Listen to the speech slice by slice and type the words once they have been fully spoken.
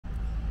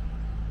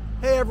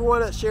Hey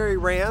everyone at Sherry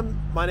Ram,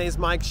 my name is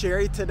Mike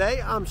Sherry.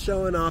 Today I'm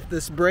showing off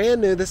this brand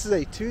new, this is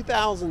a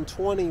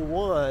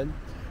 2021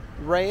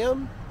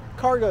 Ram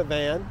cargo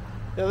van.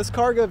 Now this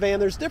cargo van,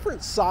 there's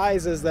different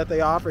sizes that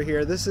they offer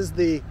here. This is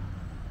the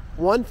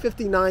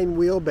 159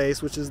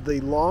 wheelbase, which is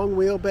the long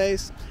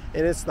wheelbase,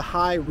 and it's the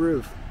high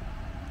roof.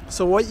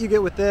 So what you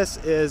get with this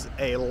is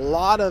a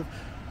lot of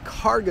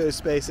cargo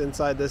space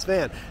inside this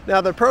van. Now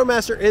the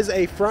ProMaster is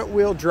a front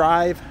wheel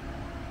drive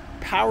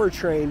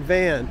powertrain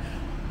van.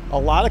 A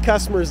lot of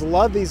customers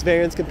love these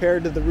vans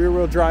compared to the rear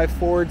wheel drive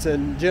Fords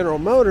and General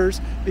Motors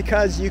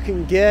because you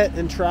can get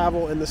and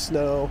travel in the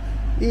snow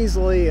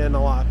easily and a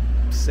lot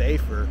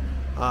safer.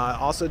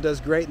 Also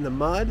does great in the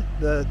mud.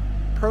 The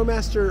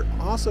ProMaster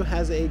also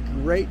has a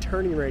great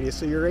turning radius,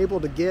 so you're able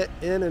to get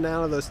in and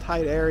out of those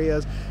tight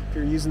areas. If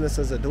you're using this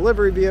as a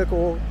delivery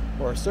vehicle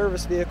or a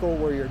service vehicle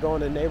where you're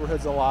going in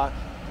neighborhoods a lot,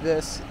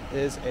 this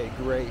is a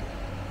great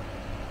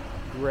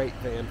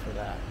van for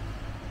that.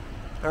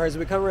 All right, as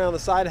we come around the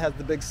side, it has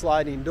the big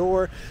sliding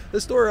door.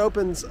 This door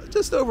opens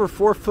just over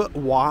 4 foot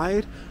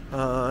wide,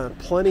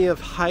 plenty of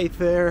height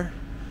there.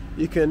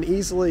 You can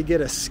easily get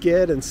a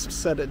skid and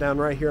set it down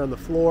right here on the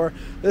floor.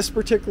 This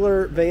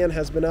particular van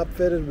has been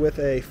upfitted with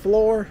a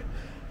floor.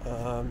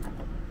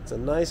 It's a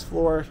nice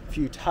floor, a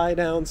few tie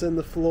downs in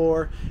the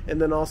floor,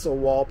 and then also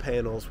wall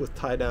panels with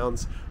tie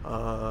downs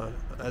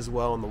as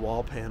well in the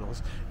wall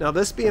panels. Now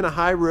this being a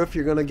high roof,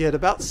 you're going to get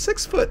about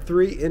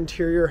 6'3"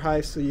 interior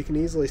height, so you can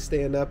easily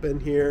stand up in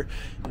here.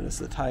 And there's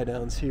the tie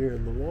downs here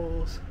in the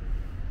walls.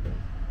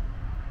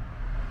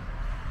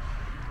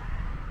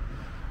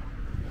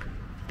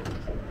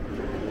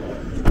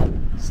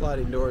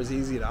 Sliding door is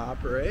easy to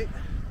operate.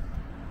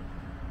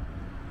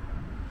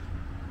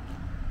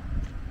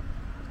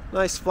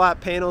 Nice flat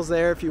panels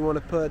there. If you want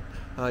to put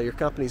your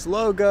company's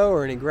logo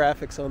or any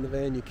graphics on the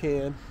van, you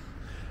can.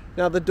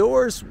 Now the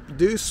doors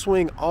do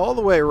swing all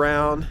the way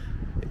around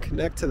and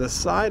connect to the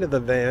side of the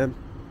van.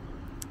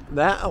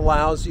 That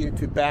allows you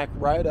to back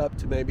right up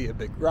to maybe a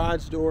big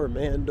garage door,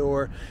 man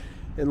door,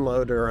 and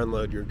load or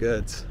unload your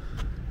goods.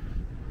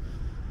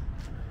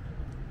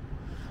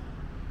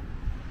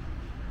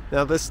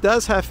 Now this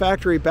does have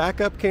factory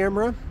backup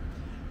camera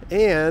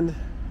and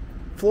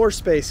floor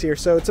space here,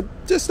 so it's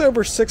just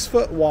over 6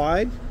 foot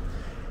wide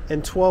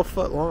and 12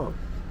 foot long.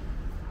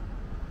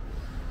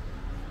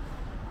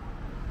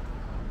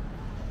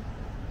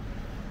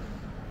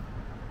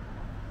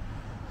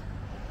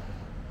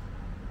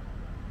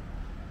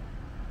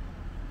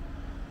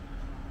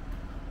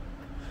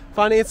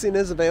 Financing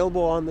is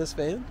available on this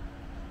van.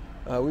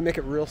 We make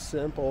it real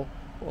simple.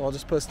 Well, I'll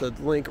just post the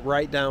link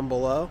right down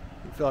below.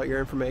 You fill out your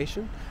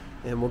information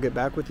and we'll get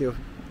back with you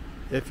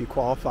if you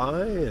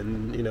qualify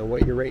and you know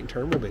what your rate and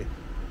term will be.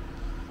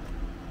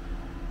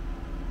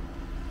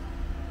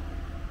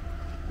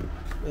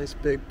 Nice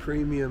big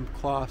premium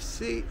cloth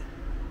seat.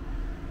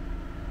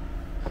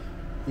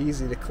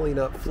 Easy to clean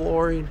up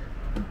flooring.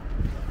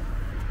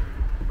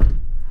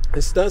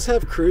 This does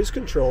have cruise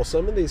control.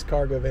 Some of these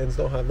cargo vans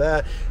don't have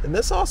that. And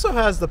this also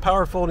has the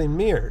power folding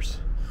mirrors,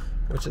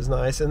 which is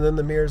nice. And then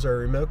the mirrors are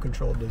remote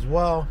controlled as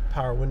well.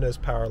 Power windows,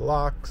 power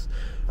locks.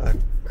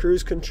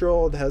 Cruise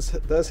control does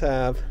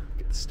have,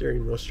 get the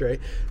steering wheel straight,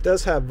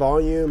 does have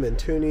volume and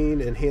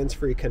tuning and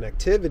hands-free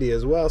connectivity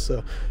as well.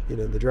 So, you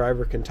know, the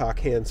driver can talk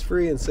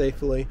hands-free and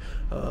safely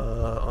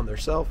on their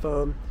cell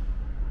phone.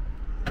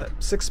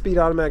 6-speed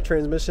automatic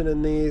transmission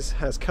in these,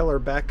 has color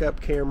backup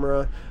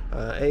camera,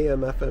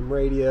 AM, FM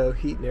radio,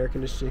 heat and air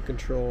conditioning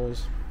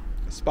controls,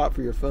 a spot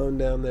for your phone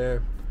down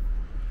there.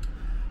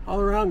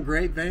 All around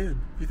great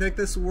van. If you think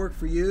this will work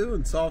for you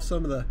and solve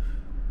some of the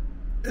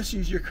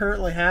issues you're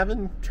currently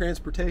having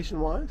transportation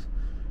wise,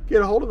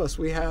 get a hold of us.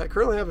 We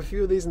currently have a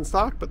few of these in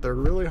stock, but they're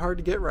really hard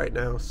to get right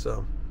now.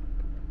 So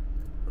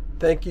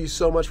thank you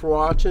so much for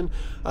watching.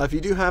 If you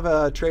do have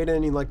a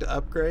trade-in you'd like to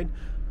upgrade,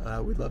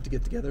 we'd love to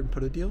get together and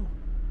put a deal.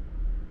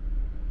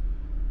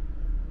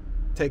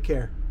 Take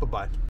care. Bye-bye.